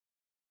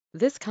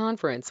This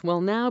conference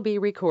will now be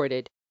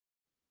recorded.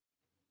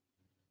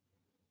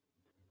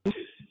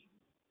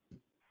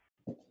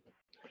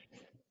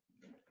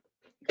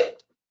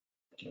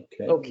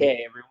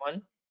 Okay,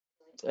 everyone.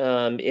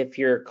 If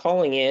you're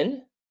calling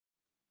in,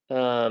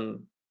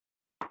 and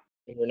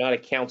you're not a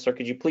counselor,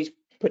 could you please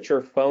put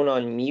your phone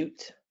on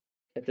mute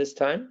at this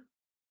time?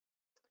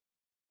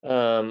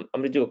 I'm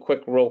going to do a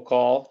quick roll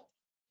call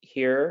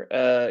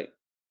here.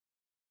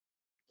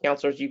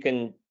 Counselors, you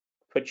can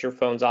put your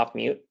phones off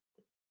mute.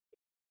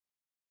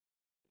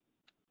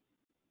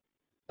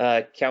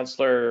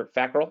 Counselor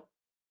Fackrell?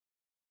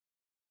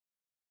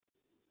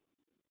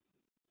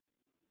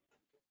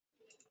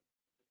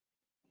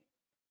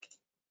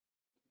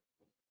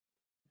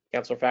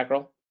 Counselor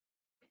Fackrell?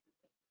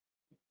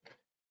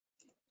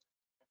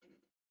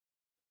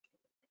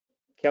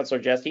 Counselor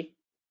Jesse?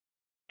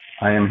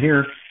 I am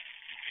here.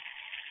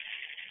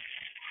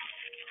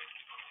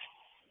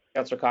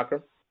 Counselor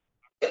Cochran?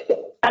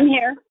 I'm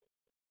here.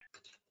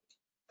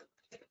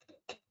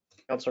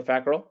 Counselor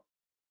Fackrell?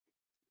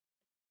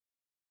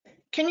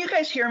 Can you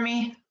guys hear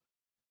me?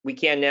 We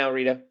can now,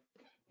 Rita.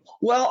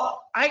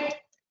 Well,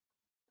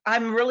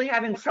 I'm really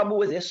having trouble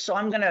with this, so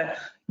I'm gonna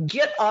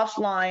get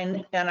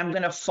offline and I'm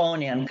gonna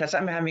phone in because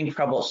I'm having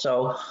trouble.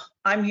 So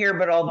I'm here,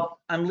 but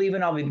I'm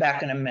leaving. I'll be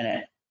back in a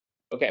minute.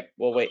 Okay,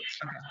 we'll wait.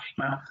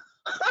 Well,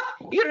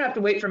 you don't have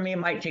to wait for me. It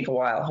might take a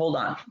while. Hold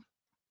on.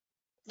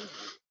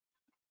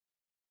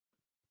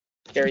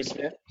 Gary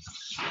Smith?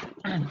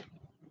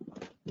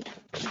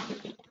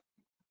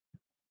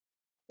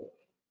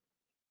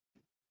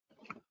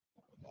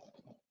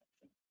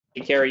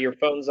 Hey, Carrie, your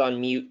phone's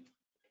on mute.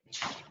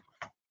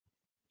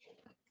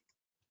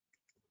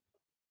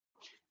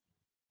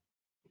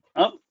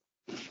 Oh,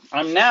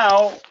 I'm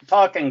now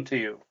talking to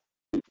you.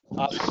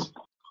 Awesome.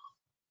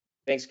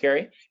 Thanks,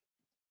 Carrie.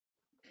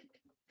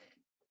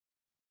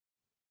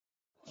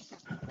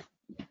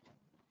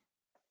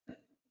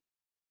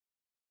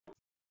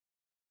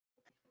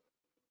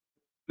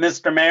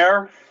 Mr.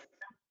 Mayor,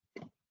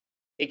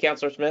 Hey,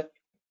 Counselor Smith.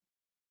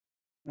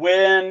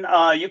 when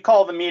you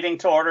call the meeting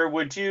to order,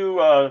 would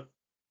you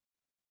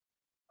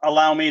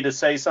allow me to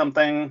say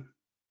something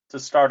to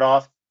start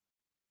off?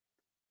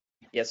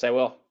 Yes, I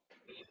will.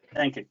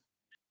 Thank you.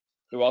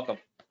 You're welcome.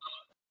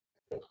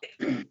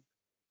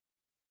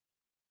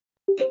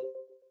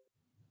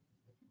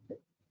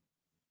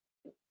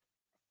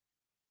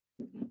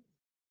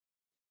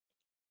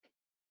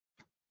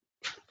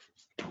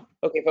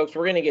 Okay, folks,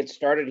 we're going to get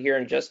started here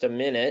in just a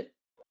minute.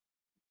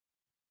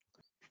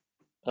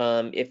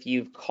 If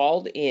you've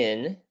called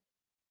in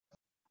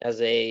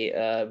as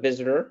a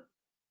visitor,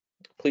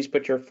 please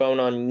put your phone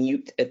on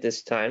mute at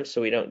this time so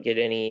we don't get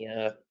any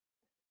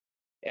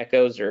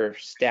echoes or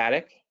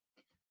static.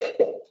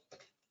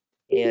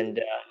 And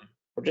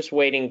we're just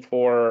waiting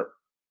for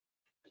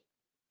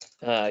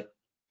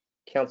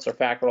Counselor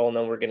Fackrell, and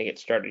then we're going to get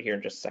started here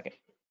in just a second.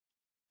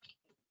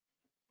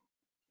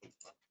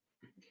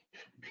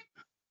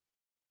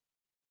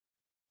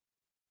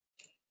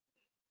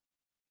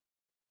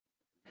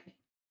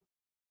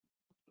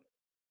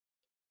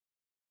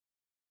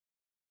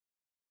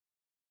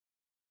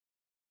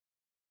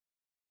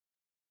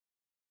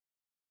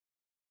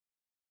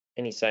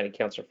 Any sign of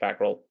Counselor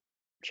Fackrell,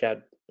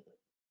 Chad?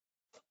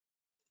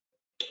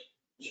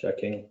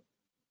 Checking.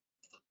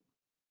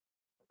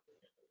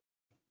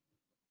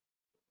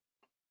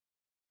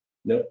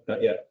 Nope,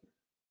 not yet.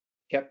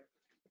 Yep.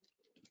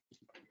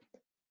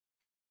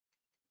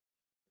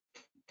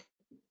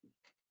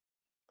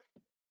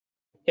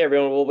 Hey,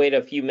 everyone, we'll wait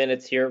a few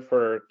minutes here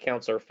for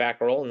Counselor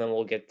Fackrell, and then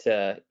we'll get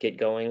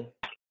going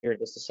here in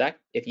just a sec.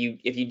 If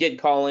you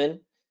did call in,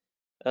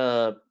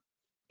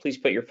 please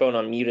put your phone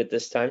on mute at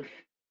this time.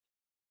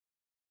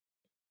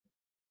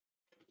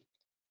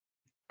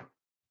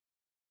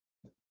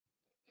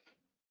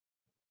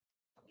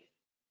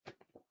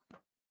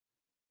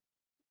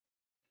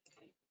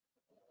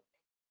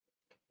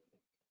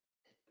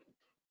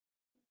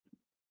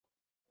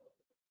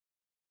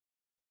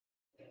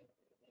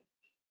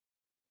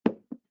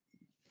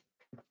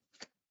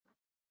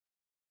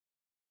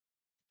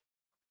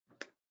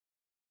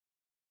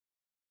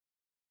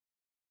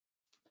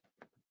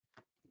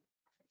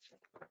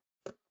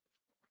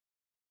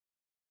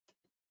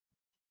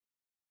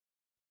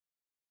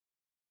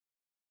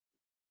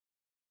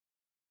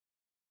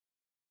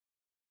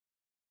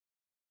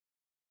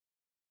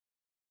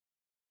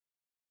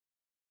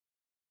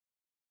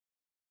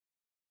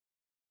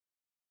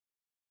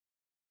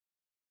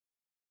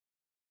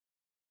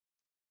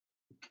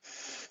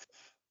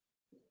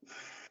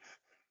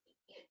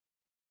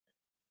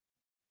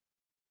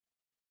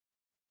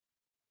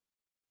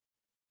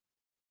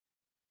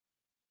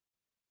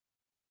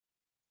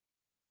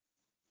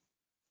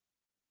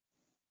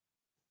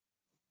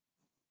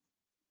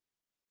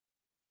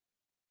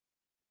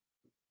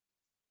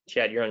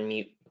 Chad, you're on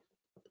mute.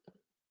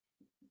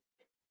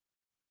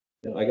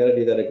 No, I got to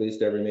do that at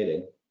least every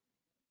meeting.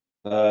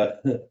 I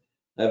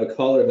have a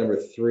caller number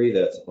 3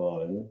 that's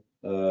on.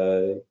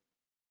 Who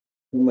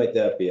might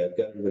that be? I've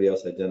got everybody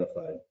else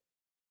identified.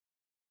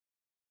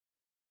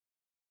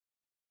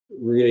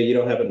 Rita, you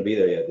don't happen to be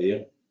there yet, do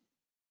you?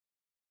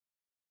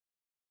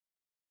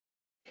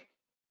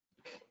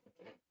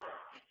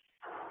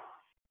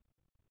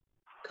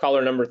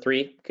 Caller number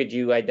 3, could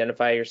you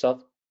identify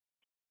yourself?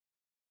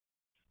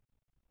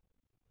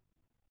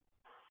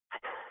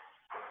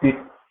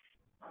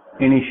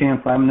 Any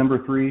chance I'm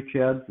number 3,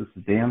 Chad? This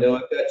is Dan. No,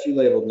 I've got you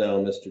labeled now,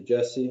 Mr.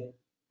 Jesse.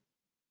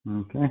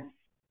 Okay.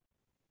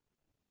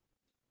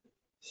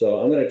 So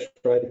I'm going to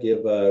try to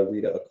give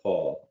Rita a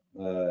call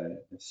and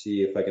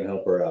see if I can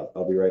help her out.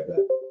 I'll be right back.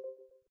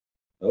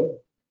 Oh,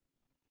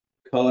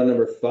 caller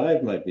number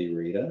 5 might be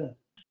Rita.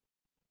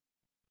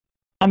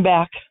 I'm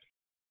back.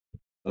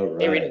 All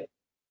Hey, Rita. right.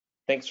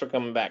 Thanks for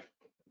coming back.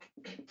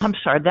 I'm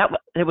sorry.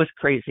 It was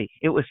crazy.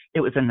 It was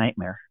a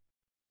nightmare.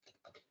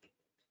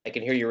 I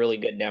can hear you really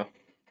good now.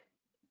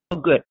 Oh,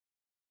 good.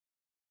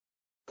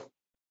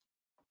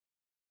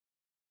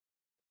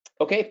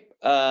 Okay,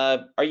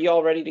 are you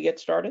all ready to get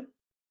started?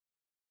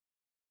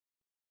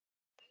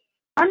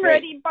 I'm Great.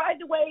 ready. By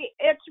the way,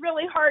 it's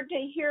really hard to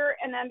hear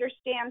and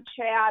understand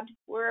Chad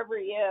wherever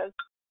he is.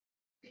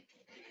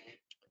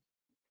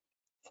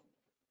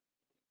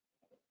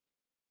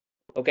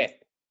 Okay,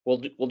 we'll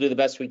do the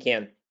best we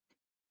can.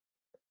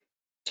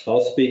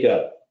 I'll speak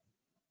up.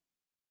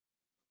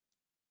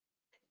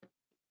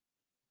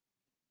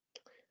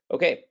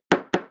 Okay,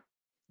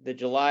 the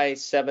July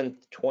 7th,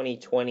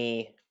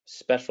 2020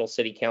 special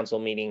city council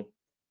meeting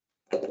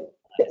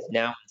is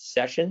now in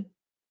session.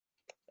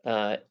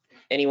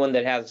 Anyone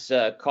that has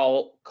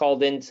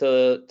called in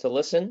to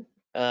listen,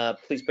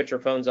 please put your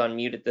phones on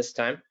mute at this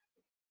time.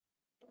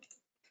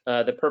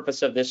 The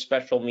purpose of this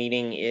special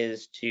meeting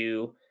is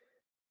to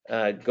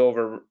go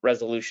over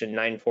resolution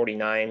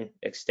 949,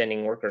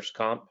 extending workers'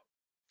 comp,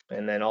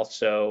 and then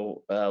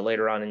also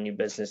later on in new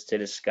business to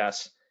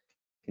discuss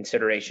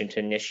consideration to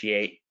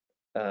initiate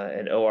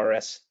an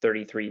ORS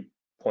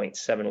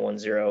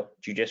 33.710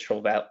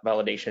 judicial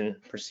validation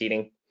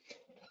proceeding.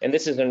 And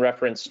this is in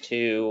reference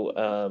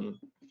to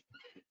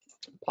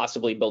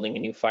possibly building a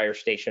new fire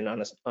station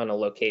on a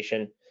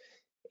location.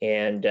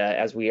 And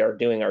as we are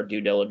doing our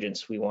due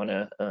diligence, we want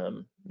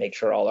to make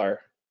sure all our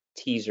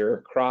T's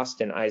are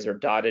crossed and I's are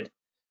dotted,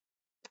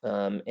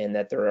 and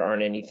that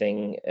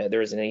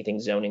there isn't anything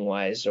zoning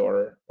wise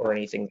or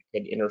anything that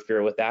could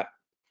interfere with that.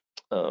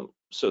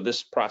 So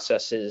this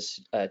process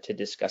is to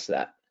discuss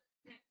that.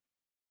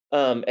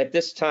 At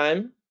this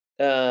time,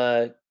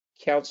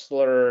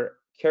 Councillor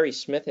Carrie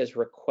Smith has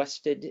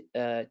requested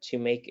to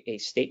make a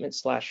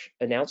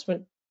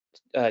statement/announcement.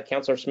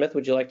 Councillor Smith,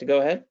 would you like to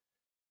go ahead?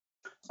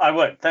 I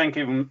would. Thank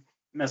you,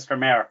 Mr.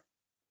 Mayor.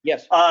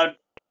 Yes.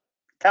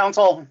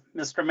 Council,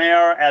 Mr.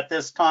 Mayor, at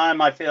this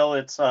time, I feel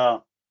it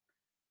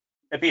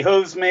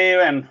behooves me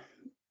and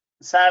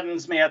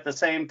saddens me at the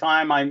same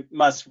time. I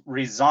must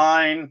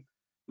resign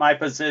my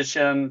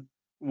position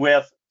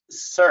with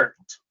CERT.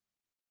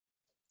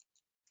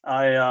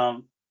 I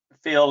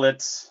feel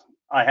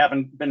I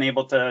haven't been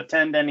able to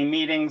attend any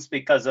meetings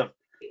because of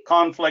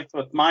conflict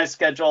with my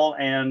schedule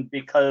and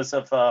because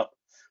of the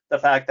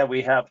fact that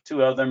we have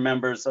 2 other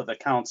members of the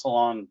council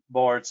on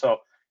board. So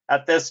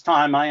at this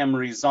time, I am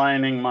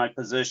resigning my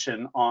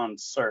position on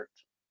CERT.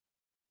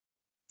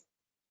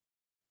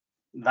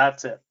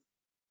 That's it.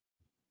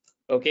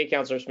 Okay,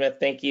 Councillor Smith,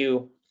 thank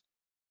you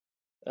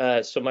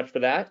so much for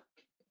that.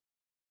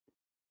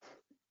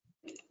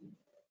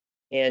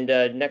 And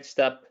next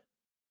up,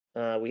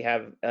 we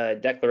have a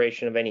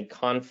declaration of any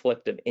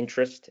conflict of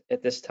interest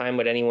at this time.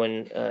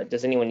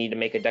 Does anyone need to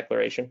make a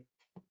declaration?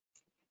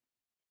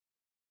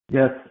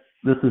 Yes,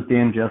 this is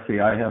Dan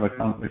Jesse. I have a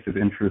conflict of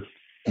interest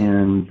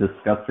in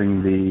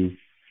discussing the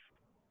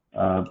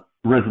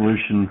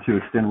resolution to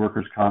extend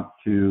workers' comp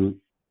to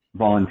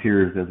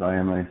volunteers, as I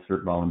am a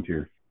CERT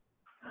volunteer.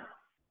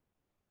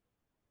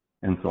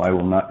 And so I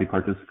will not be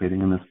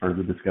participating in this part of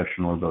the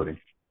discussion or voting.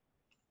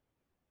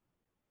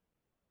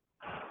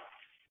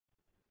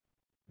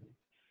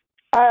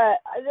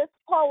 This is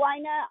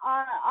Paulina.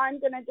 I'm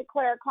going to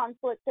declare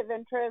conflict of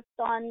interest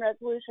on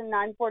resolution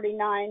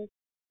 949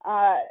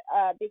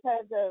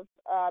 because of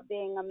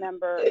being a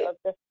member of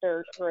the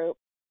CERT group.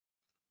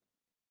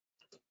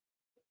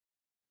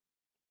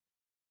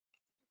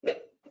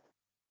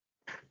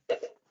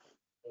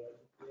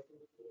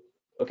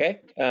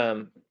 Okay.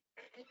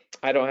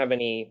 I don't have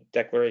any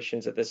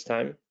declarations at this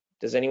time.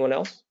 Does anyone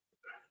else?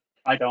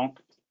 I don't.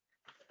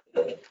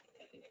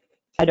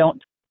 I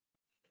don't.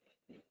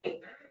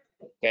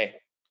 Okay.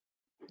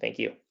 Thank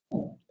you.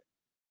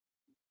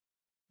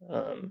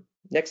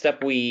 Next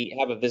up, we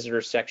have a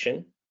visitor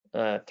section,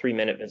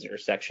 3-minute visitor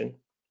section.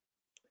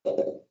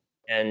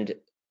 And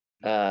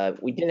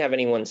we didn't have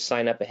anyone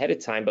sign up ahead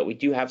of time, but we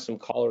do have some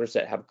callers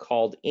that have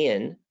called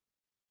in.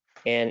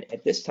 And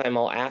at this time,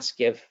 I'll ask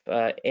if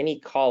any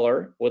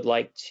caller would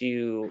like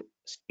to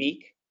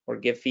speak or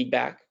give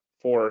feedback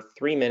for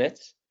 3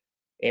 minutes.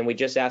 And we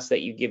just ask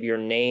that you give your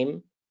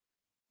name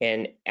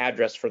and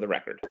address for the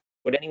record.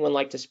 Would anyone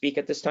like to speak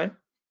at this time?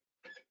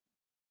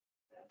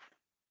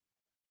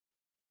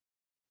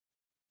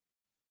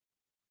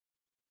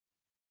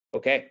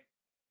 Okay.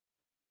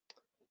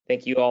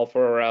 Thank you all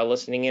for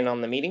listening in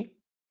on the meeting.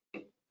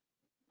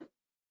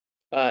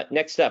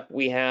 Next up,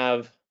 we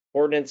have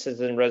ordinances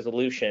and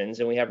resolutions,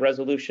 and we have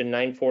resolution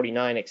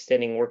 949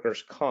 extending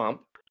workers'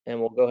 comp,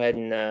 and we'll go ahead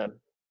and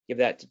give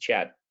that to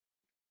Chad.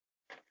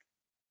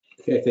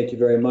 Okay, thank you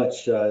very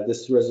much.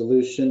 This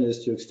resolution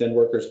is to extend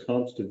workers'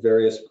 comps to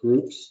various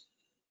groups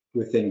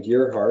within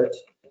Gearhart.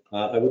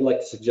 I would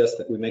like to suggest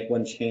that we make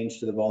one change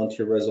to the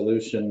volunteer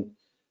resolution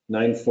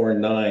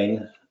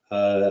 949,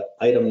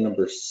 item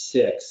number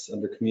 6,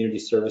 under community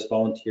service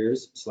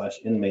volunteers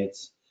 /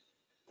 inmates.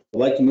 I'd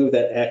like to move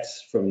that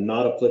X from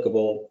not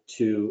applicable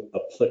to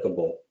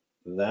applicable.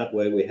 That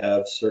way we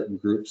have certain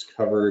groups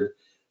covered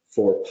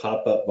for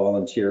pop-up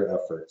volunteer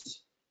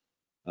efforts.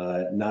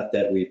 Not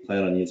that we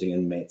plan on using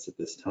inmates at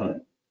this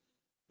time.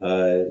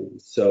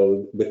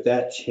 So with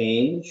that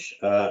change,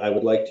 I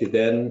would like to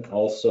then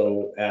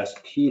also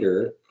ask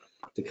Peter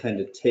to kind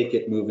of take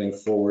it moving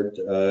forward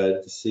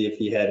to see if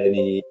he had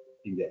anything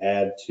to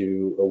add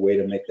to a way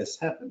to make this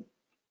happen.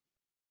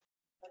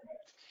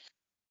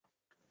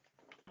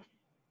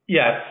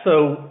 Yeah,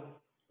 so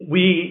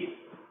I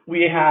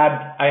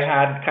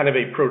had kind of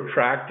a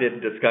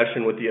protracted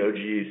discussion with the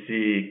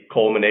OGEC,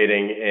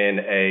 culminating in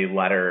a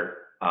letter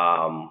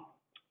of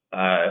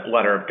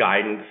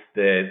guidance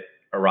that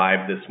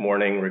arrived this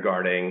morning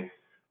regarding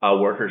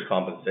workers'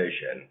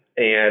 compensation.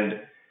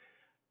 And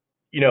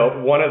you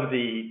know, one of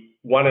the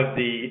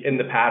in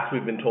the past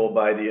we've been told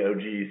by the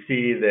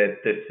OGEC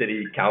that the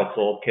city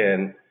council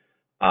can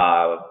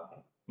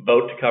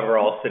vote to cover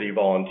all city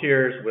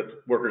volunteers with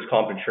workers'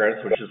 comp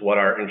insurance, which is what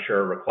our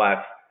insurer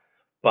requests,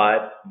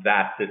 but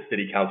that the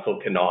city council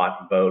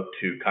cannot vote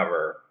to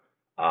cover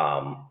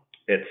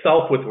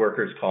itself with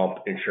workers'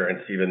 comp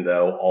insurance, even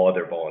though all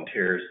other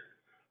volunteers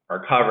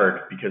are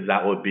covered, because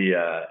that would be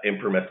an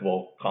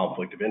impermissible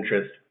conflict of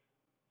interest.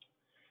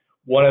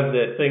 One of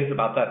the things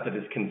about that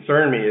has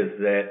concerned me is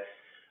that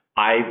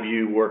I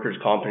view workers'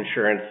 comp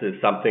insurance as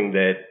something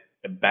that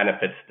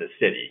benefits the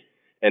city,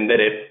 and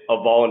that if a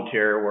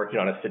volunteer working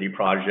on a city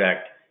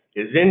project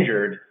is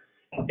injured,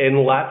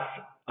 unless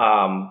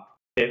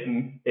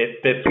it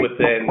fits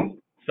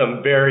within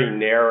some very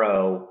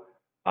narrow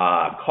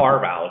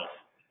carve-outs,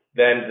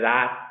 then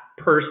that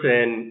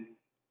person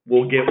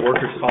will get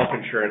workers' comp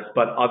insurance,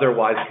 but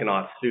otherwise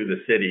cannot sue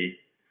the city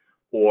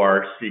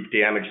or seek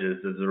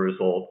damages as a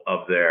result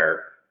of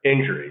their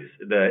injuries.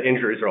 The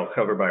injuries are all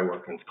covered by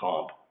workers'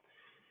 comp.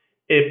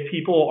 If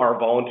people are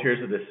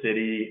volunteers of the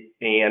city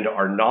and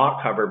are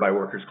not covered by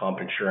workers' comp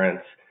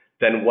insurance,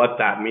 then what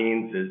that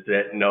means is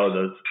that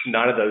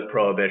none of those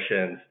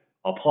prohibitions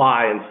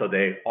apply, and so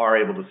they are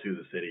able to sue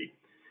the city.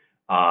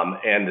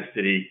 And the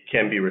city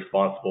can be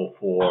responsible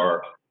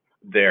for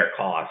their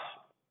costs,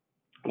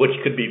 which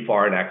could be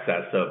far in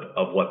excess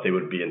of what they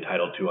would be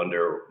entitled to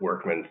under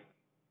workers'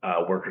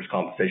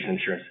 compensation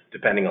insurance,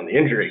 depending on the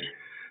injury.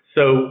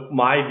 So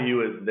my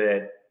view is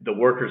that the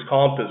workers'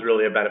 comp is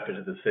really a benefit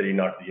to the city,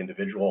 not to the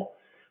individual.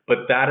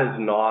 But that is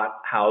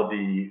not how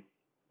the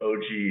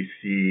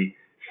OGC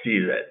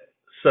sees it.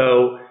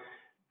 So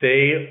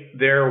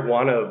they're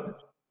one of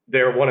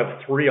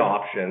three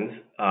options,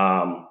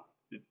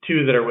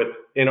 two that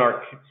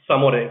are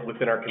somewhat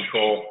within our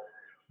control,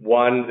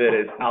 one that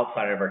is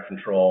outside of our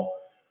control.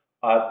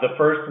 The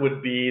first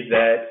would be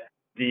that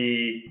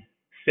the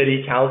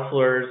city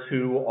councilors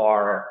who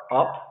are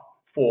up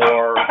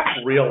for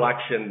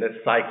re-election this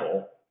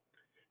cycle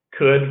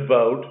could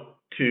vote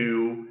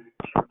to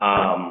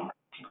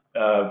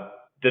that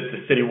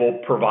the city will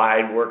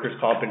provide workers'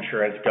 comp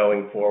insurance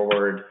going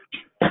forward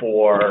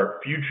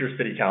for future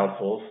city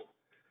councils.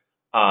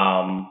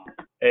 The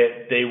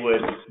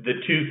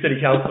two city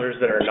councilors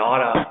that are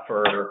not up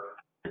for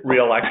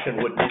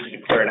re-election would need to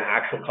declare an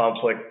actual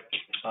conflict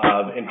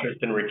of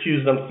interest and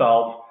recuse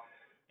themselves.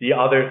 The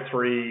other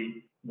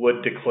three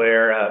would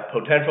declare a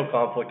potential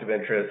conflict of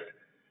interest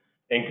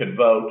and could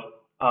vote.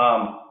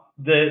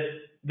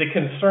 The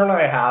concern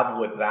I have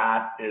with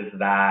that is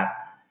that,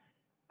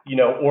 you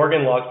know,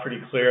 Oregon law is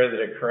pretty clear that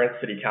a current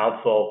city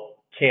council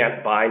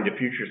can't bind a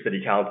future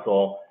city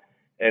council.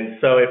 And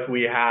so if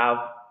we have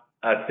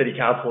a city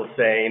council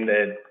saying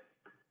that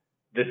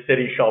the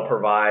city shall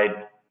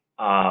provide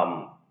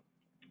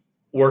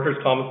workers'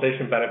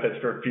 compensation benefits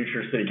for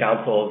future city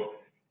councils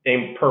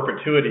in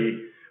perpetuity,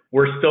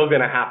 we're still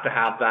going to have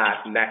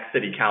that next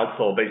city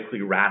council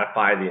basically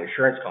ratify the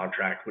insurance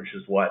contract, which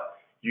is what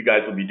you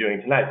guys will be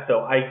doing tonight.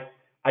 So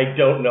I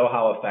don't know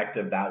how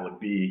effective that would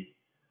be.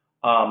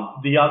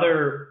 The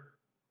other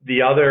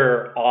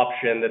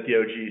option that the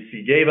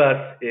OGC gave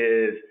us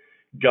is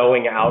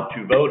going out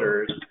to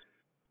voters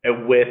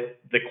with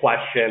the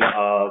question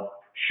of,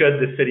 should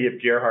the city of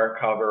Gearhart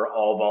cover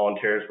all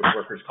volunteers with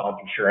workers'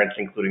 comp insurance,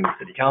 including the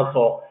city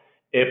council?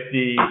 If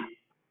the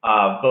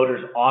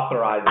voters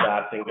authorize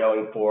that, then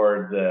going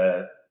forward,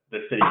 the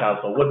city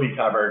council would be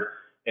covered,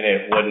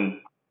 and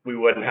we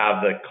wouldn't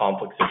have the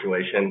conflict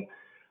situation.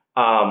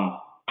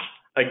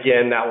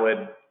 Again, that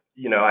would,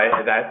 you know,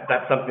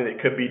 that's something that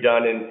could be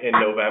done in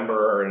November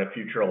or in a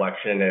future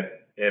election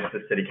if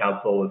the city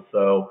council is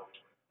so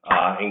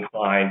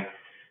inclined.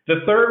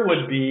 The third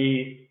would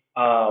be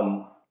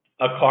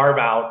a carve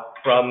out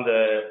from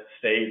the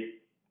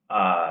state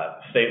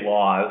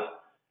laws,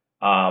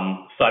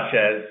 such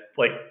as,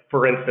 like,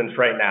 for instance,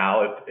 right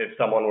now, if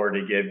someone were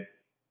to give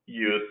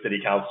you city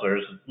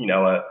councilors,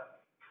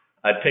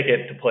 a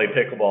ticket to play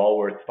pickleball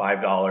worth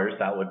 $5,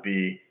 that would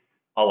be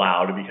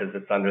allowed because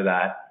it's under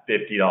that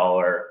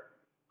 $50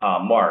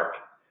 mark.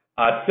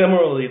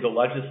 Similarly, the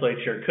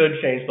legislature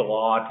could change the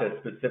law to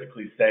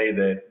specifically say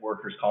that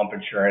workers' comp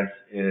insurance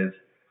is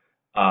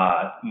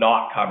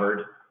not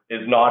covered,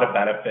 is not a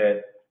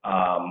benefit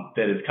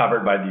that is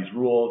covered by these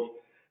rules.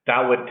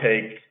 That would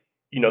take,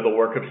 the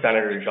work of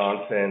Senator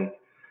Johnson,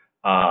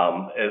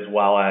 as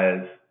well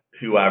as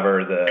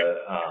whoever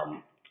the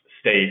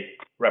state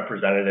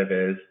representative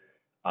is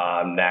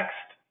next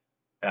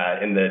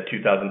in the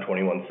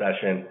 2021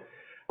 session.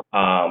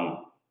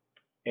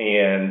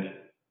 And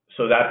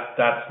so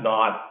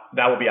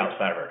that would be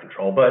outside of our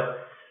control.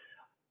 But,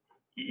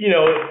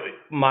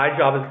 my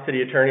job as a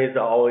city attorney is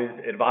to always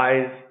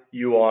advise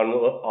you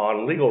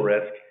on legal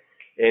risk.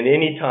 And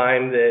any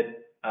time that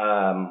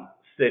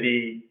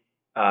city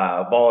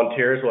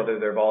volunteers, whether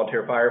they're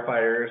volunteer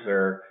firefighters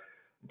or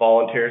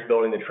volunteers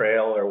building the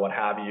trail or what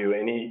have you,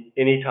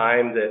 any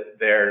time that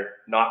they're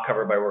not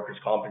covered by workers'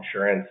 comp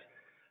insurance,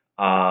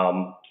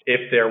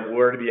 if there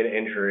were to be an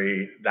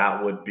injury,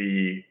 that would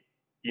be,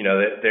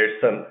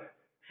 there's some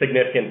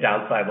significant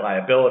downside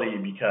liability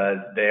because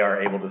they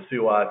are able to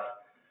sue us.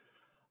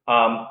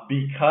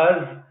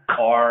 Because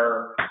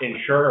our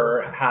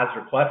insurer has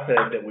requested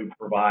that we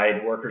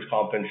provide workers'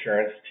 comp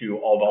insurance to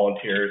all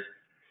volunteers,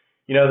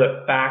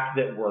 the fact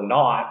that we're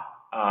not,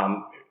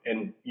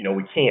 and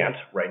we can't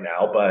right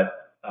now,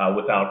 but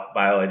without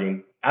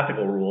violating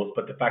ethical rules,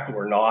 but the fact that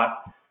we're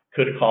not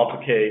could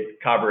complicate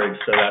coverage.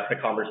 So that's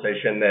a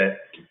conversation that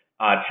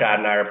Chad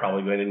and I are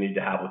probably going to need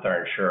to have with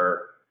our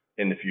insurer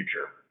in the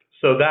future.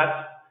 So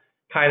that's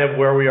kind of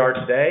where we are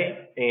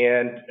today.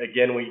 And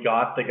again, we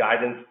got the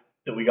guidance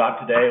that we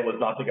got today. It was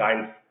not the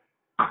guidance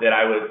that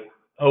I was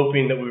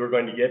hoping that we were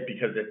going to get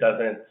because it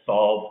doesn't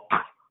solve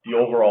the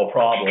overall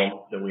problem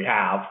that we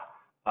have,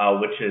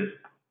 which is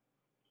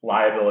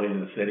liability to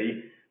the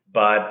city.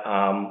 But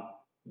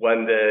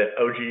when the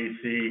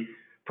OGC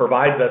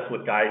provides us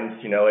with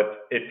guidance,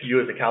 if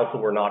you as a council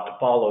were not to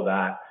follow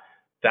that,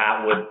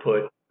 that would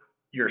put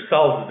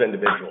yourselves as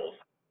individuals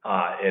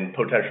in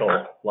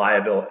potential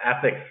liability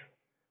ethics,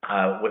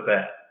 with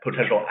a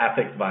potential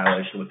ethics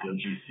violation with the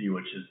OGC,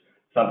 which is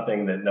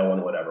something that no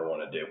one would ever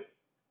want to do.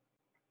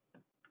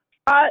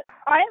 I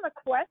have a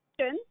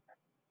question.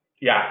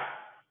 Yeah.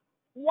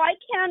 Why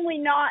can we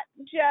not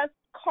just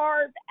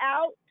carve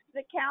out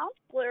the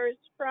counselors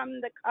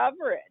from the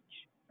coverage?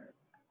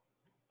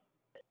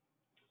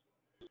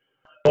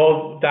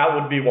 Well, that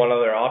would be one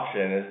other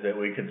option, is that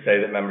we could say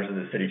that members of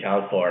the city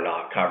council are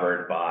not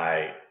covered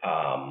by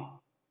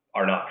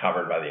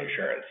the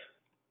insurance.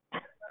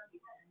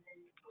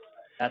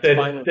 That's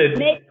fine. They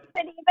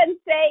could even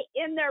say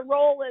in their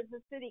role as a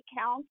city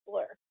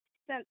councilor,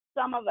 since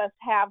some of us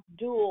have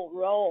dual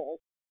roles,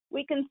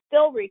 we can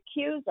still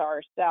recuse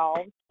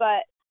ourselves,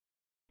 but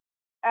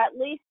at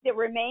least the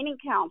remaining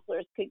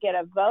counselors could get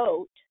a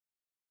vote.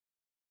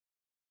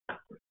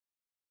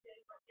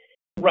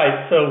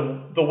 Right.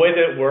 So the way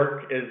that it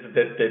works is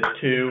that the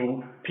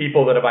two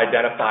people that have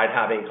identified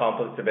having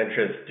conflicts of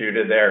interest due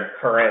to their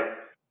current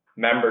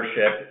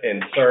membership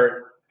in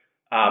CERT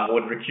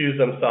would recuse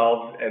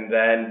themselves, and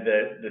then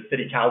the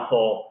city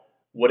council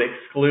would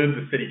exclude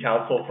the city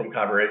council from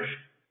coverage.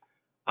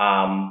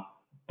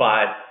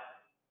 But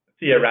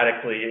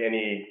theoretically,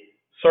 any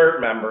CERT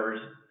members,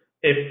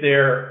 if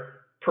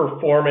they're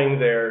performing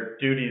their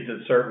duties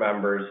as CERT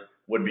members,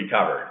 would be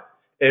covered.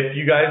 If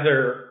you guys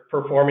are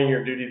performing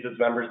your duties as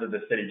members of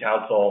the city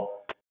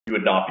council, you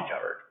would not be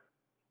covered.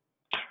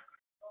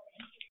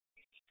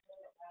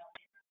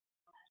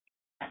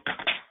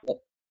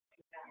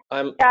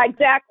 Yeah,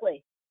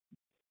 exactly.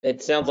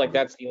 It sounds like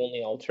that's the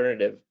only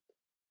alternative,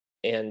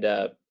 and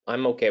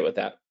I'm okay with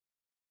that.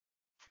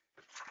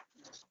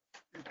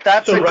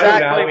 That's so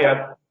exactly. Right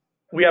now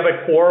we have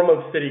a quorum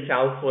of city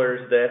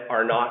councilors that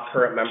are not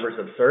current members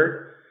of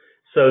CERT.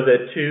 So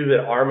the two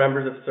that are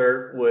members of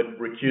CERT would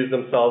recuse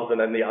themselves, and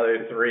then the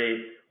other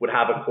three would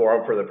have a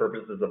quorum for the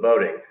purposes of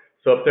voting.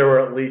 So if there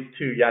were at least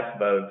 2 yes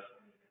votes,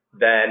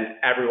 then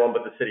everyone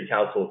but the city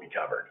council would be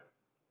covered.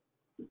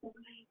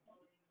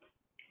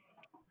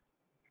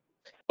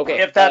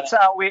 Okay. If that's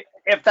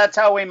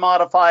how we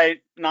modify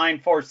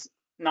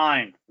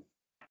 949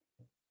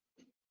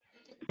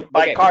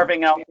 by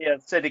carving out the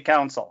city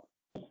council.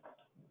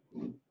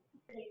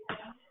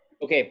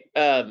 Okay.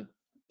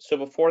 So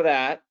before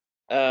that,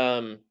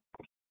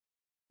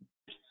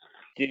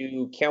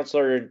 do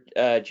Councillor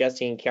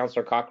Jesse and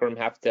Councillor Cockrum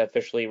have to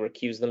officially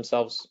recuse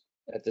themselves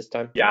at this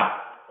time? Yeah.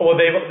 Well,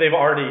 they've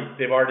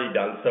already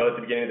done so at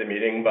the beginning of the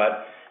meeting.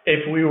 But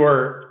if we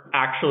were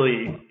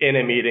actually in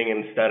a meeting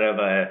instead of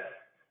a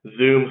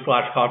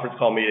Zoom/conference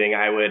call meeting,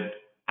 I would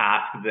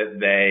ask that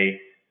they,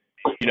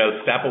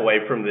 step away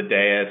from the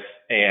dais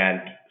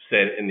and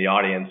sit in the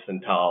audience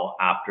until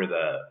after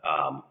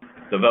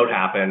the vote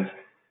happens,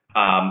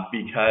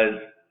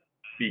 because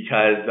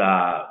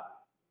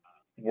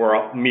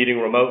we're meeting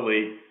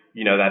remotely.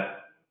 You know, that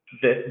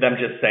them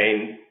just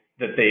saying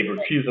that they've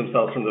recused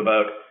themselves from the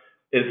vote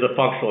is the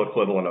functional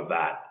equivalent of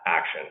that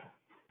action.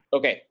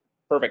 Okay,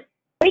 perfect.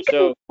 We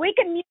can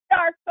mute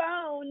our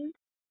phones.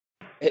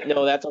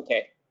 No, that's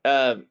okay.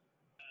 So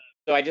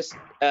we just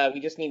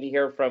need to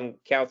hear from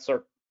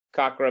Councillor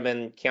Cockrum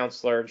and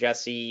Councillor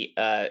Jesse,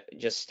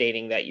 just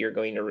stating that you're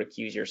going to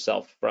recuse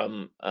yourself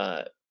from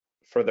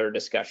further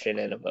discussion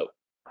and a vote.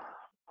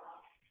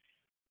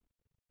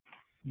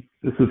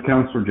 This is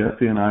Councillor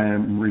Jesse, and I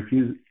am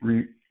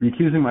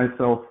recusing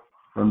myself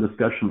from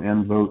discussion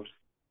and vote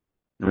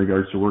in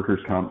regards to workers'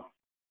 comp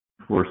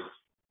for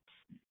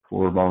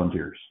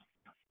volunteers.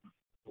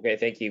 Okay,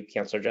 thank you,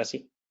 Councillor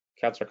Jesse.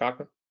 Councillor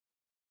Cockrum?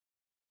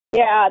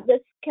 Yeah,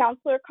 this is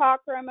Councillor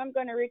Cockrum. I'm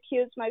going to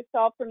recuse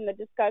myself from the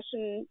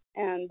discussion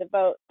and the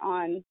vote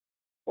on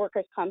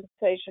workers'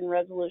 compensation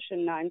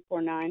resolution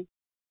 949.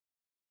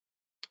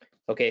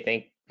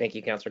 Okay, thank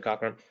you, Councillor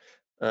Cockrum.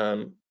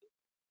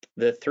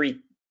 The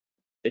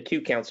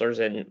two councillors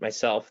and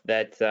myself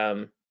that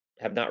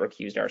have not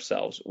recused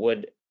ourselves,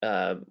 would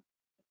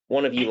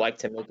one of you like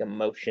to make a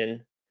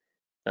motion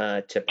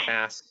to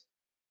pass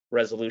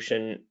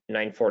resolution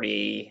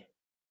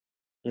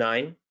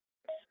 949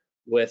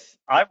 with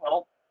I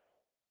will.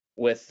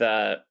 with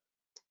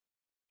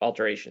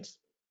alterations?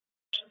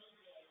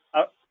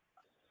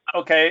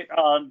 Okay.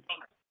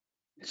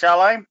 Shall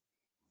I?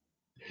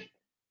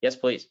 Yes,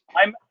 please.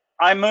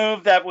 I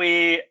move that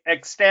we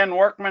extend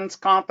workmen's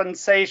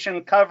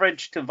compensation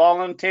coverage to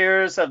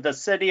volunteers of the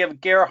city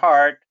of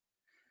Gerhart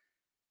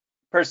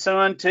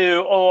pursuant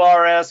to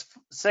ORS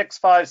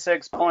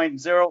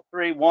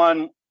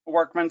 656.031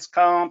 workmen's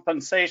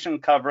compensation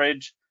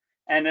coverage,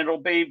 and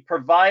it'll be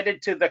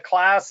provided to the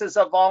classes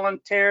of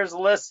volunteers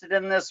listed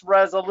in this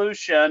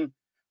resolution,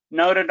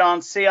 noted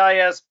on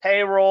CIS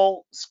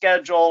payroll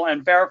schedule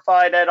and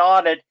verified at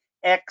audit,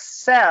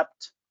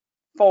 except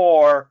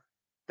for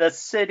the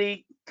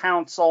city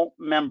council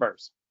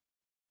members.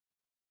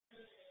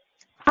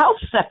 I'll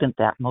second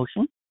that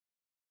motion.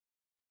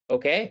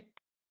 Okay.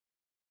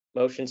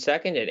 Motion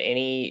seconded.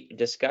 Any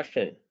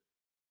discussion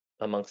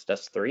amongst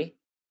us three?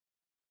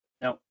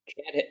 No.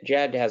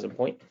 Chad has a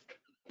point.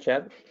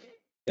 Chad?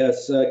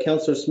 Yes,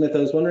 Councillor Smith, I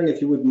was wondering if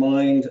you would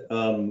mind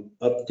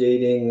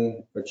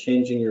updating or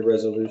changing your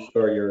resolution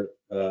or your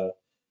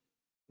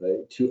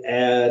to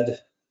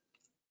add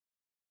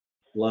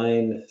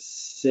line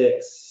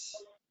 6,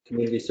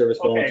 community service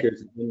volunteers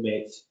and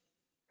inmates,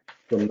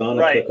 from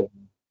non-applicable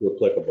to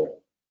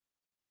applicable.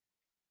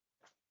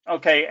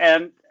 Okay,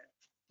 and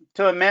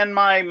to amend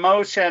my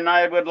motion,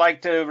 I would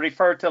like to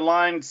refer to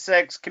line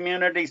 6,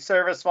 community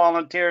service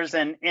volunteers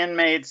and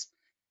inmates,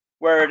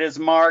 where it is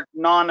marked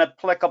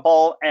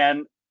non-applicable,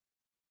 and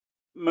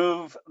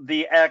move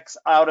the X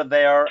out of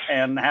there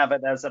and have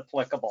it as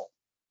applicable.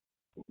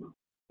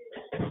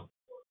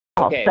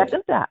 I'll Okay.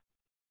 second that.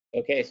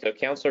 Okay, so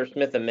Councillor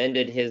Smith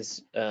amended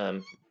his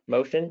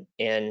motion,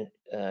 and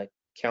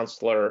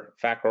Councillor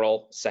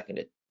Fackrell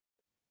seconded.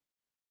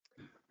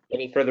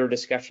 Any further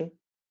discussion?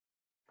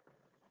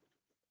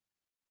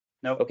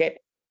 No. Okay.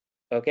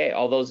 Okay,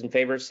 all those in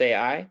favor say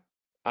aye.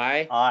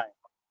 Aye. Aye.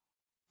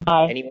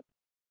 Aye.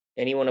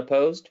 Anyone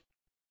opposed?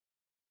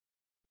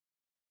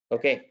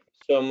 Okay,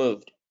 so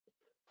moved.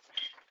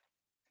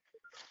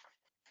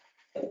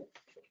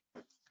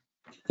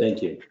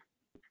 Thank you.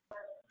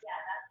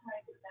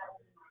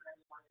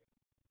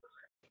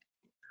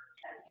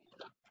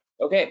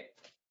 Okay.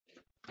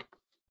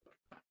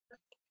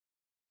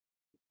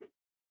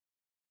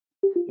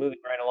 Moving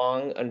right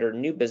along under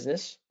new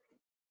business.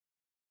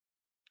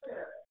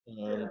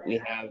 We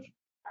have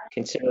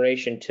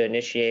consideration to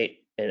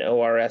initiate an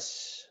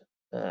ORS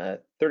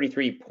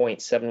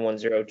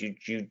 33.710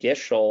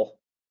 judicial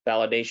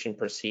validation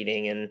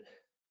proceeding, and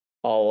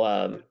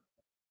I'll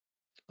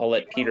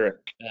let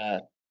Peter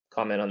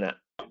comment on that.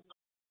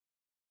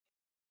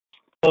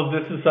 Well,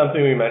 this is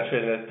something we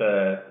mentioned at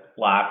the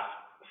last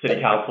city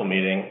council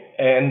meeting,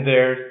 and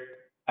there's,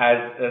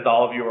 as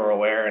all of you are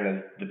aware, and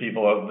as the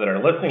people that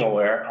are listening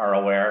are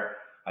aware,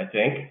 I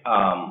think,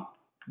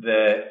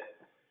 the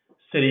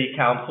city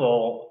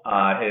council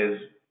has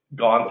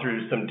gone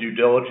through some due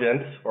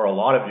diligence, or a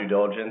lot of due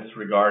diligence,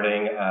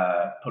 regarding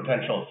a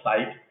potential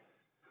site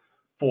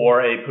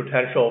for a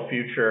potential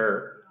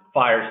future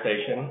fire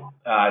station.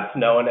 It's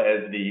known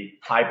as the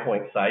High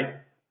Point site,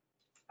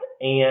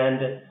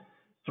 and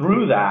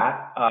through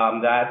that,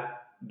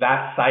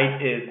 that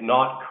site is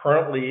not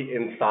currently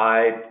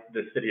inside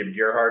the city of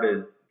Gerhart,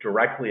 is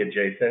directly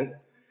adjacent.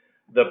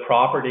 The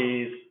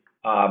properties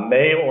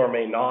may or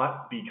may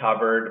not be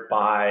covered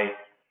by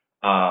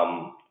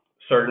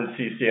certain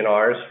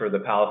CCNRs for the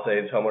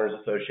Palisades Homeowners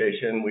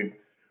Association. We've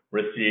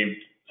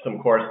received some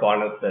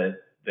correspondence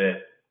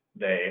that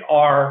they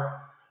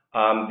are,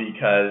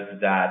 because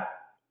that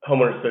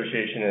homeowner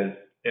association is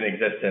in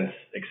existence,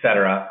 et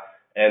cetera.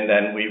 And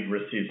then we've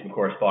received some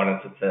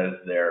correspondence that says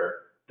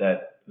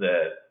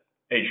that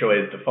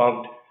HOA is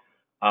defunct.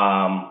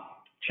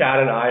 Chad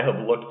and I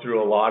have looked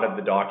through a lot of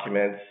the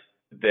documents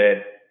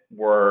that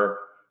are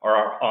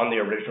on the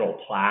original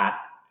plat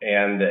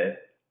and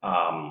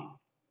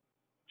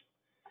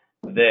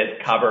that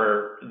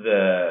cover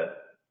the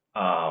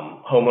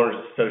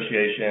homeowners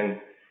association.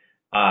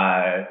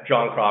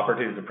 John Crawford,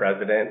 who's the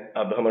president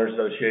of the homeowners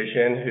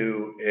association,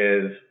 who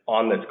is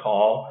on this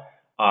call,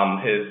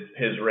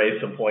 has raised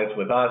some points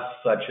with us,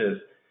 such as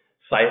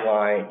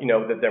sightline,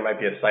 that there might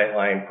be a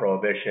sightline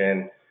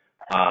prohibition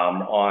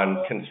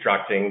on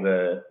constructing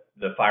the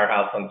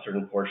firehouse on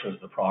certain portions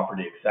of the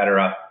property, et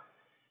cetera.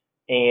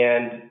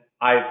 And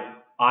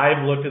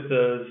I've looked at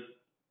those.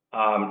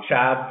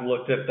 Chad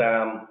looked at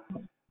them.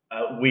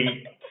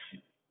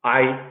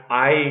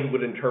 I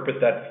would interpret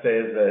that to say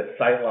is a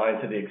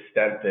sightline to the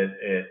extent that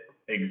it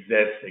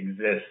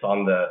exists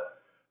on the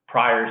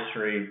prior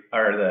street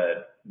or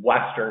the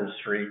western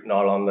street,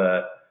 not on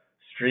the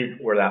street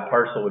where that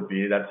parcel would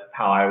be. That's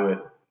how I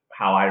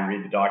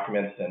read the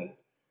documents, and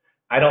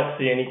I don't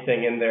see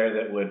anything in there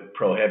that would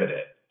prohibit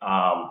it.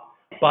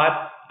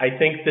 But I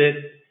think that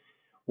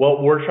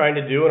what we're trying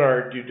to do in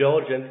our due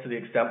diligence to the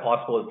extent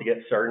possible is to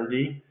get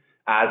certainty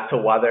as to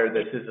whether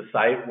this is a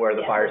site where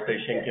the fire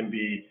station can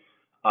be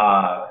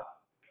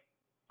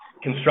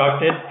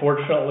constructed.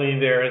 Fortunately,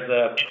 there is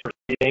a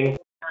proceeding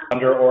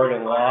under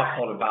Oregon law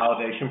called a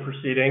validation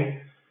proceeding.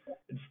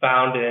 It's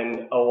found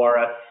in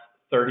ORS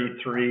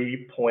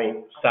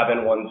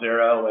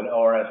 33.710 and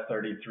ORS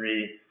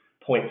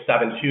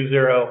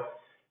 33.720.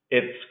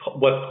 It's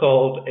what's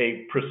called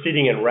a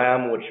proceeding in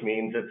rem, which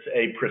means it's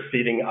a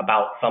proceeding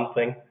about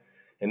something.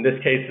 In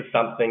this case, the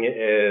something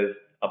is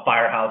a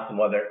firehouse and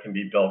whether it can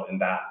be built in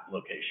that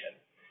location.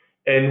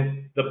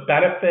 And the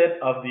benefit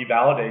of the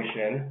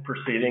validation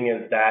proceeding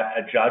is that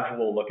a judge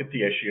will look at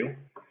the issue.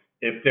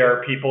 If there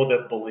are people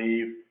that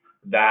believe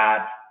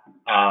that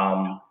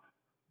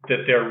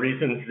that there are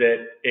reasons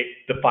that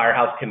the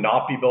firehouse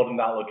cannot be built in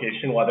that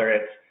location, whether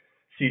it's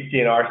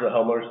CC&Rs, the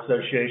homeowners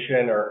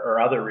association, or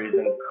other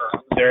reasons,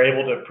 they're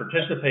able to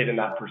participate in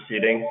that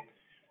proceeding.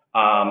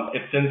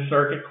 It's in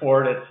circuit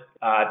court. It's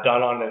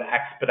done on an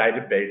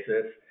expedited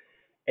basis.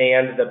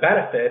 And the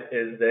benefit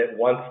is that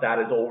once that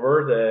is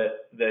over,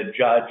 the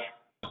judge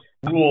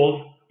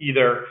rules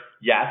either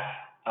yes,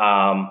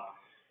 that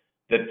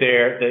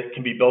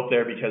can be built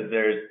there because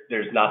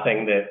there's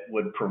nothing that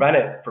would prevent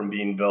it from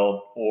being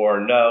built, or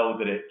no,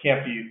 that it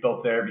can't be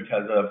built there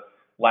because of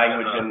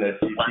language in the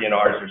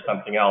CC&Rs or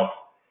something else.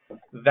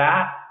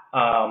 That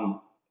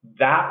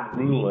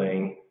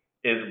ruling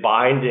is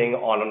binding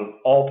on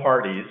all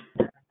parties,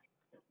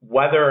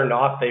 whether or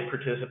not they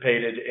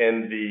participated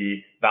in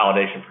the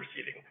validation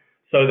proceeding.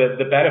 So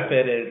the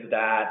benefit is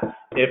that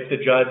if the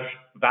judge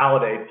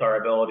validates our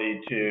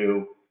ability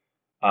to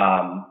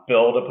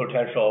build a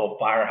potential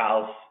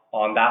firehouse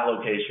on that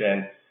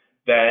location,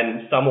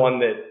 then someone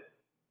that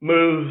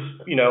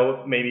moves,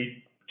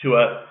 maybe to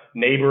a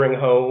neighboring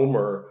home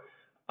or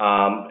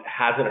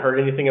hasn't heard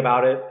anything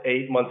about it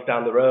 8 months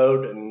down the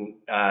road and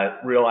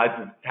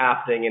realizes it's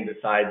happening and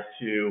decides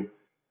to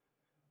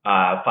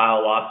file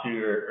a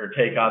lawsuit or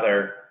take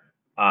other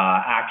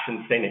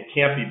actions saying it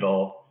can't be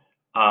built,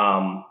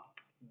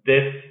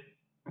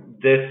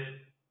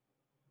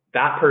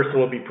 that person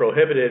will be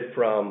prohibited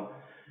from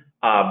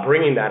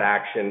bringing that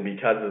action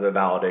because of the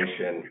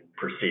validation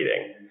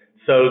proceeding.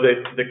 So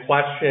the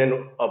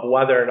question of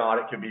whether or not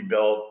it could be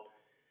built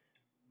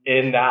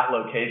in that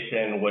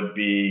location would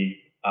be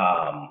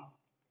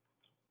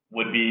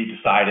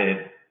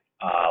decided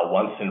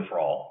once and for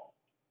all.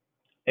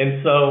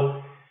 And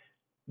so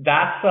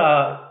that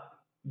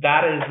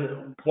is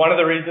one of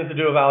the reasons to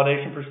do a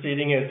validation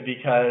proceeding, is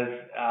because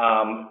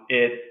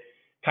it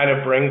kind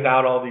of brings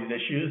out all these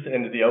issues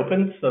into the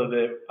open so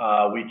that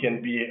we can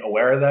be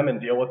aware of them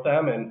and deal with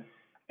them and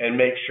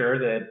make sure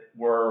that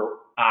we're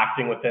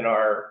acting within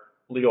our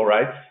legal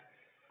rights.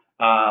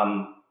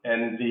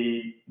 And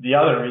the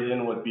other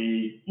reason would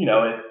be,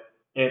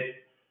 it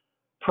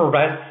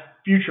prevents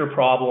future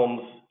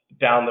problems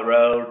down the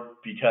road,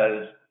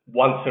 because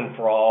once and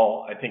for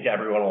all, I think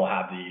everyone will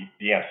have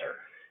the answer.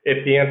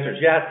 If the answer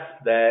is yes,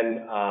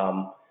 then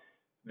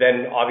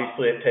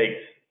obviously it takes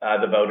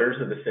the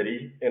voters of the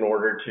city in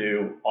order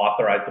to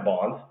authorize the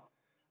bonds.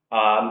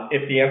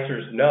 If the answer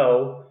is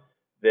no,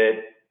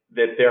 that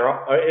there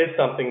is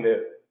something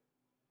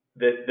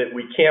that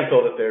we can't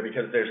build it there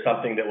because there's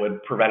something that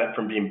would prevent it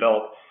from being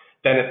built,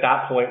 then at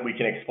that point we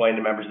can explain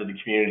to members of the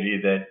community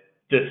that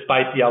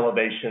despite the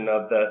elevation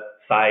of the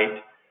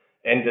site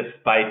and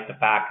despite the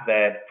fact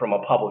that from a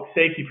public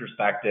safety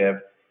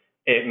perspective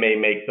it may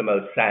make the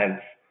most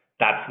sense,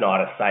 that's not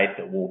a site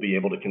that we'll be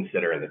able to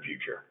consider in the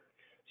future.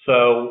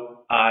 So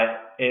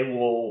it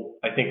will,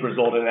 I think,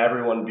 result in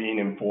everyone being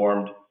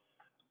informed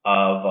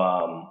of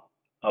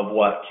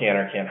what can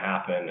or can't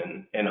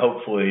happen, and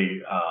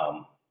hopefully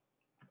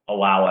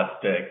allow us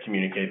to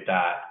communicate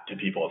that to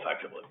people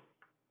effectively.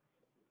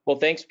 Well,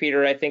 thanks,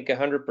 Peter. I think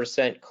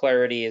 100%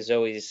 clarity is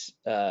always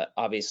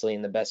obviously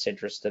in the best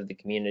interest of the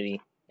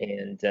community.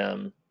 And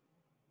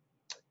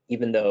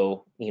even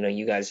though,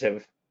 you guys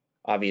have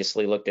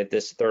obviously looked at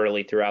this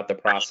thoroughly throughout the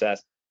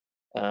process.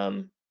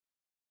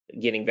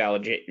 Getting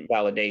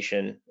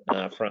validation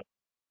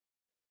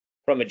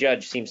from a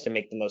judge seems to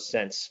make the most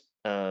sense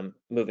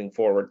moving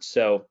forward.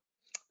 So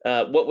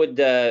what would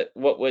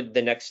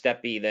the next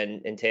step be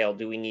then entail?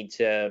 Do we need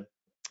to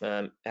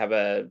have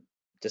a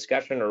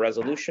discussion or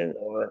resolution,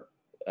 or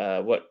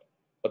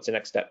what's the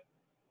next step?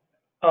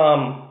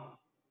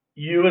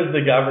 You as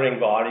the governing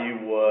body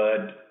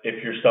would,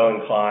 if you're so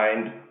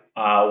inclined,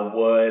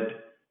 would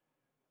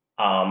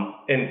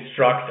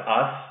instruct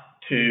us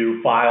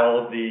to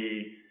file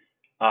the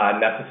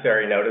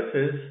necessary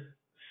notices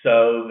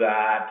so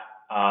that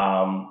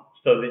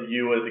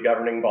you as the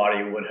governing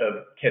body would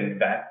have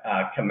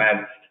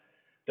commenced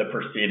the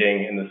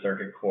proceeding in the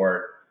circuit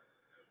court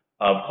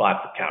of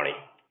Clatsop County.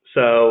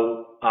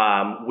 So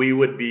we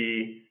would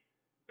be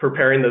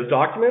preparing those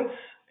documents,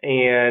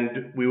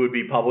 and we would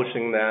be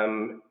publishing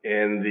them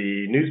in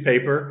the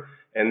newspaper,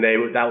 and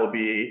that would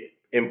be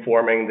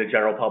informing the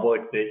general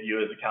public that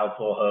you as the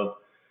council have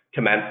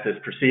commenced this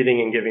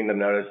proceeding and giving them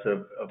notice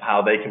of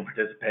how they can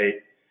participate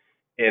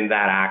in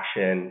that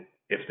action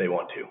if they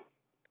want to.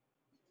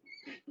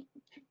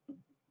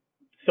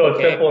 So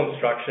a simple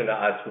instruction to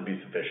us would be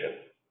sufficient.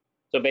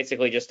 So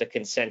basically just a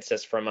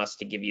consensus from us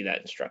to give you that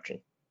instruction.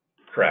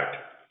 Correct.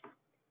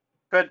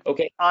 Good.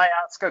 Okay. I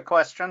ask a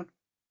question?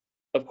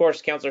 Of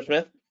course, Councillor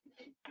Smith.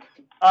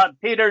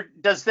 Peter,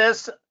 does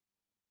this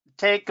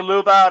take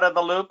LUBA out of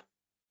the loop?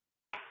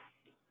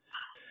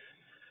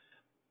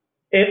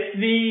 If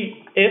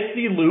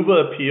the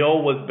LUBA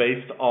appeal was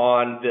based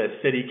on the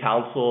city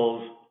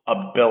council's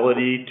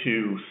ability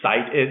to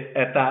cite it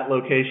at that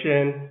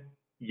location,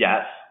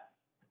 yes.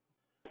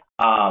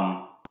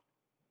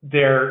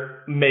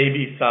 There may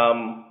be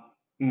some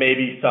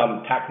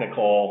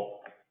technical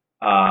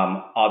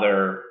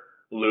other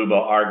LUBA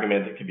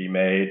argument that could be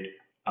made,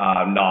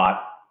 not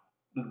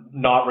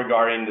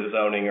regarding the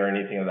zoning or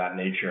anything of that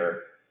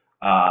nature.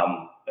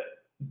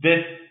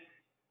 This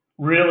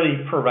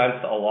really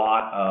prevents a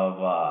lot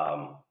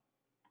of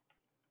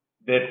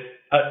this.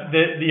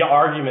 The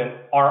argument,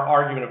 our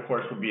argument, of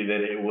course, would be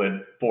that it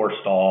would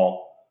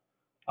forestall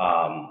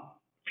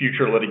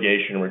future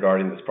litigation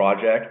regarding this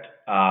project.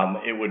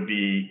 It would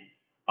be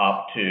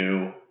up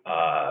to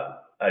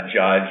a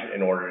judge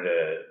in order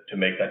to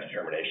make that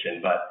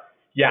determination. But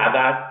yeah,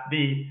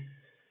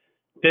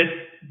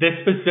 this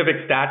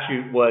specific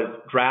statute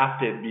was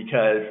drafted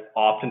because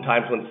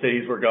oftentimes when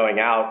cities were going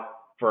out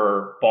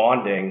for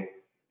bonding,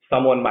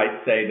 someone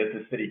might say that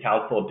the city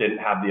council didn't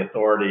have the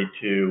authority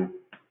to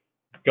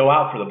go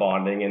out for the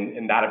bonding,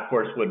 and that of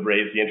course would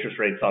raise the interest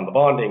rates on the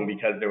bonding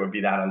because there would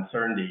be that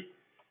uncertainty.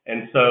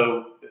 And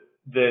so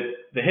the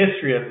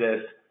history of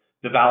this,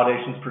 the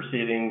validations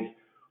proceedings,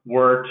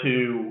 were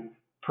to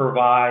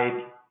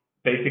provide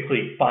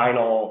basically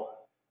final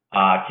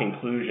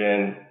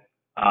conclusion,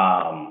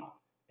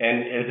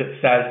 and as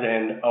it says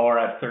in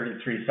ORS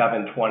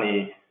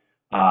 33720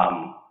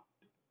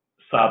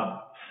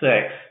 sub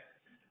 6,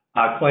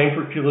 claim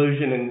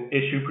preclusion and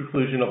issue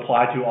preclusion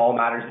apply to all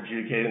matters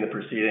adjudicated in the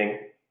proceeding.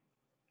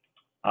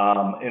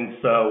 And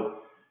so,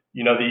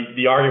 you know,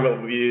 the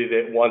argument would be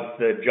that once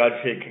the judge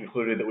had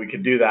concluded that we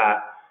could do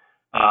that,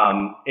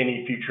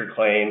 any future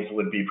claims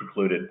would be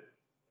precluded.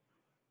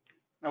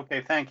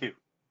 Okay, thank you.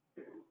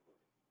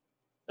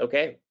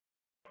 Okay.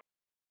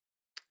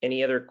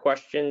 Any other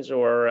questions,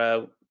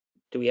 or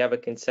do we have a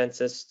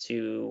consensus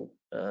to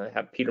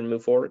have Peter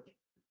move forward?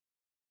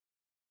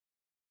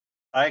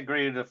 I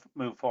agree to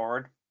move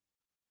forward.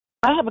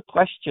 I have a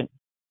question.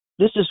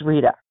 This is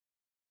Rita.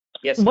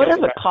 Yes. What are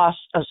Councilor the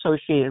costs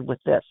associated with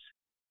this?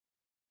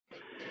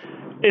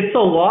 It's a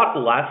lot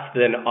less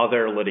than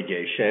other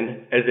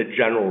litigation as a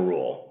general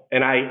rule.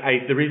 And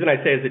the reason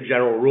I say as a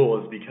general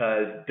rule is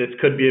because this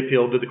could be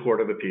appealed to the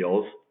Court of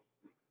Appeals.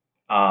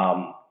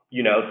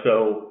 You know,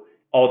 so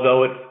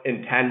although it's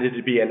intended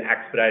to be an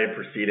expedited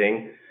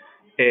proceeding,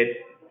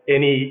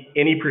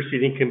 any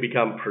proceeding can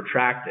become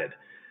protracted.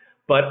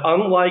 But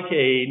unlike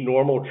a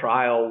normal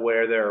trial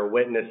where there are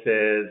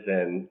witnesses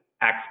and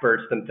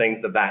experts and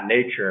things of that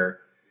nature,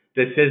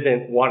 this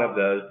isn't one of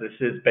those. This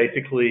is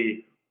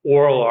basically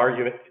oral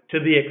argument to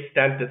the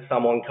extent that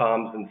someone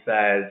comes and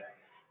says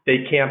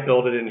they can't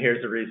build it and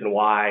here's the reason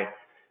why.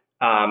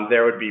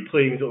 There would be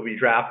pleadings that would be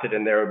drafted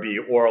and there would be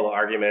oral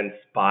arguments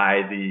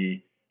by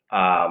the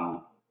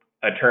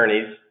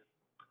attorneys,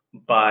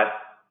 but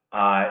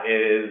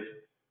it is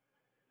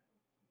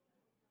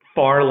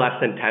far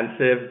less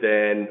intensive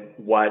than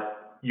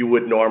what you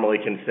would normally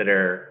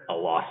consider a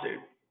lawsuit.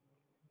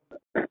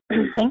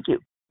 Thank you.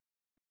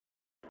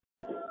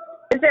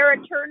 Is there a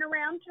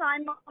turnaround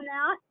time on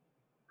that?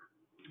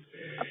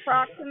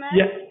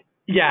 Approximate?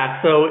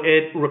 Yeah, so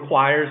it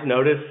requires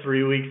notice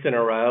 3 weeks in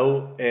a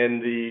row in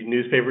the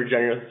newspaper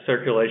general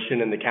circulation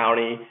in the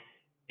county.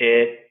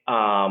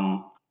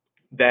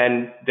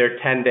 Then there are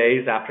 10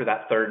 days after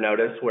that third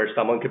notice where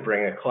someone could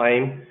bring a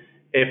claim.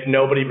 If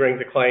nobody brings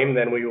a claim,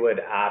 then we would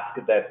ask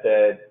that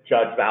the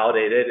judge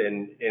validate it,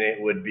 and it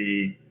would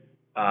be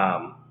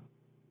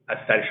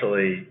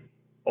essentially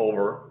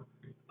over.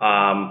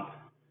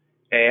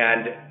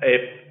 And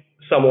if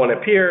someone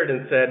appeared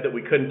and said that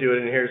we couldn't do it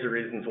and here's the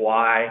reasons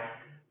why,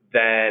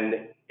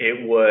 then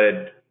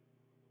the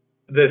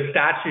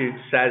statute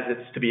says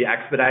it's to be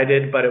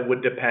expedited, but it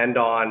would depend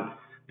on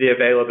the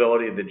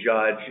availability of the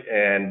judge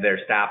and their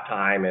staff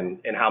time and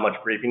how much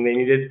briefing they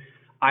needed.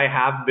 I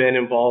have been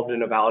involved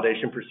in a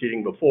validation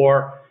proceeding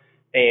before,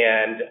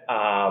 and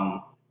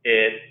I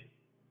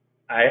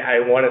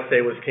want to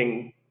say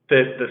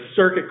the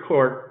circuit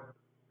court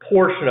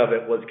portion of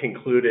it was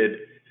concluded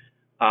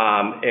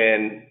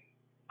in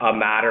a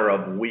matter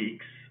of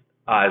weeks,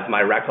 is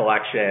my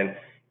recollection.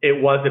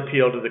 It was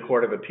appealed to the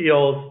Court of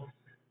Appeals,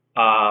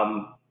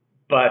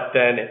 but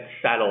then it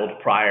settled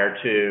prior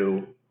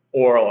to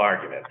oral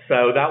argument.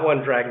 So that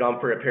one dragged on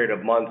for a period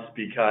of months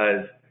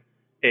because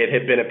it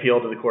had been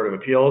appealed to the Court of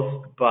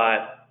Appeals,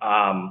 but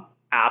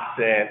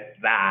absent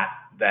that,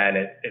 then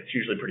it's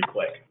usually pretty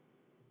quick.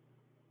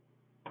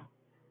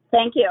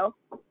 Thank you.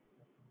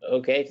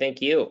 Okay,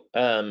 thank you.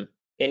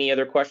 Any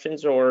other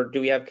questions, or do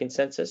we have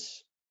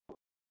consensus?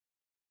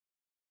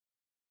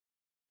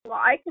 Well,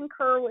 I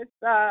concur with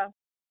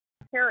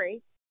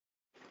Terry,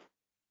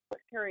 what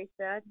Terry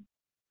said.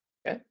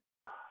 Okay.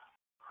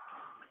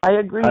 I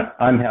agree.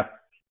 I'm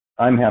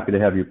happy to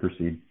have you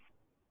proceed.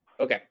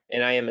 Okay,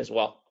 and I am as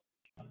well.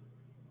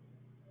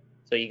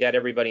 So you got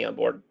everybody on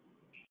board.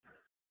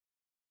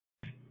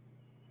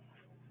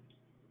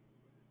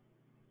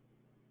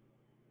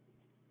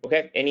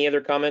 Okay, any other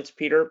comments,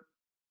 Peter?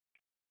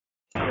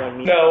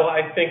 No,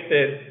 I think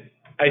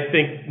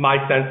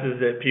my sense is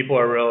that people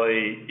are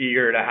really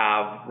eager to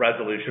have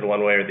resolution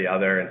one way or the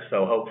other, and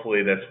so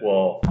hopefully this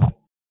will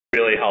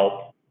really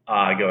help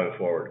going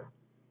forward.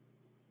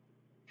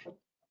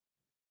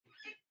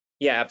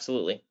 Yeah,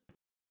 absolutely.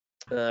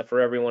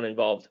 For everyone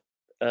involved.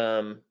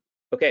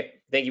 Okay,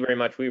 thank you very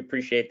much. We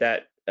appreciate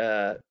that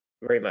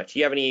very much.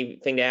 You have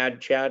anything to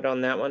add, Chad, on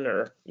that one,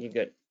 or you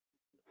good?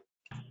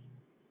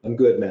 I'm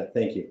good, Matt.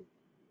 Thank you.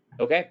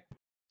 Okay.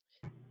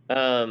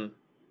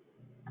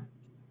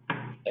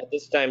 At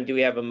this time, do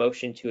we have a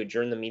motion to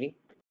adjourn the meeting?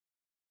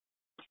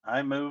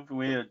 I moved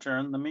we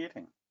adjourn the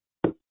meeting.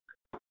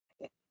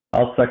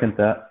 I'll second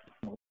that.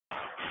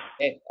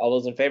 Okay, all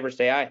those in favor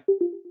say aye.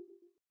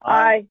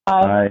 Aye.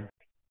 Aye.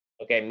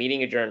 Okay,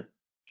 meeting adjourned.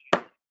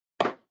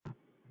 Good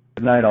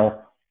night,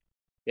 all.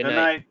 Good Good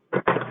night.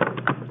 night.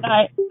 Good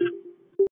night.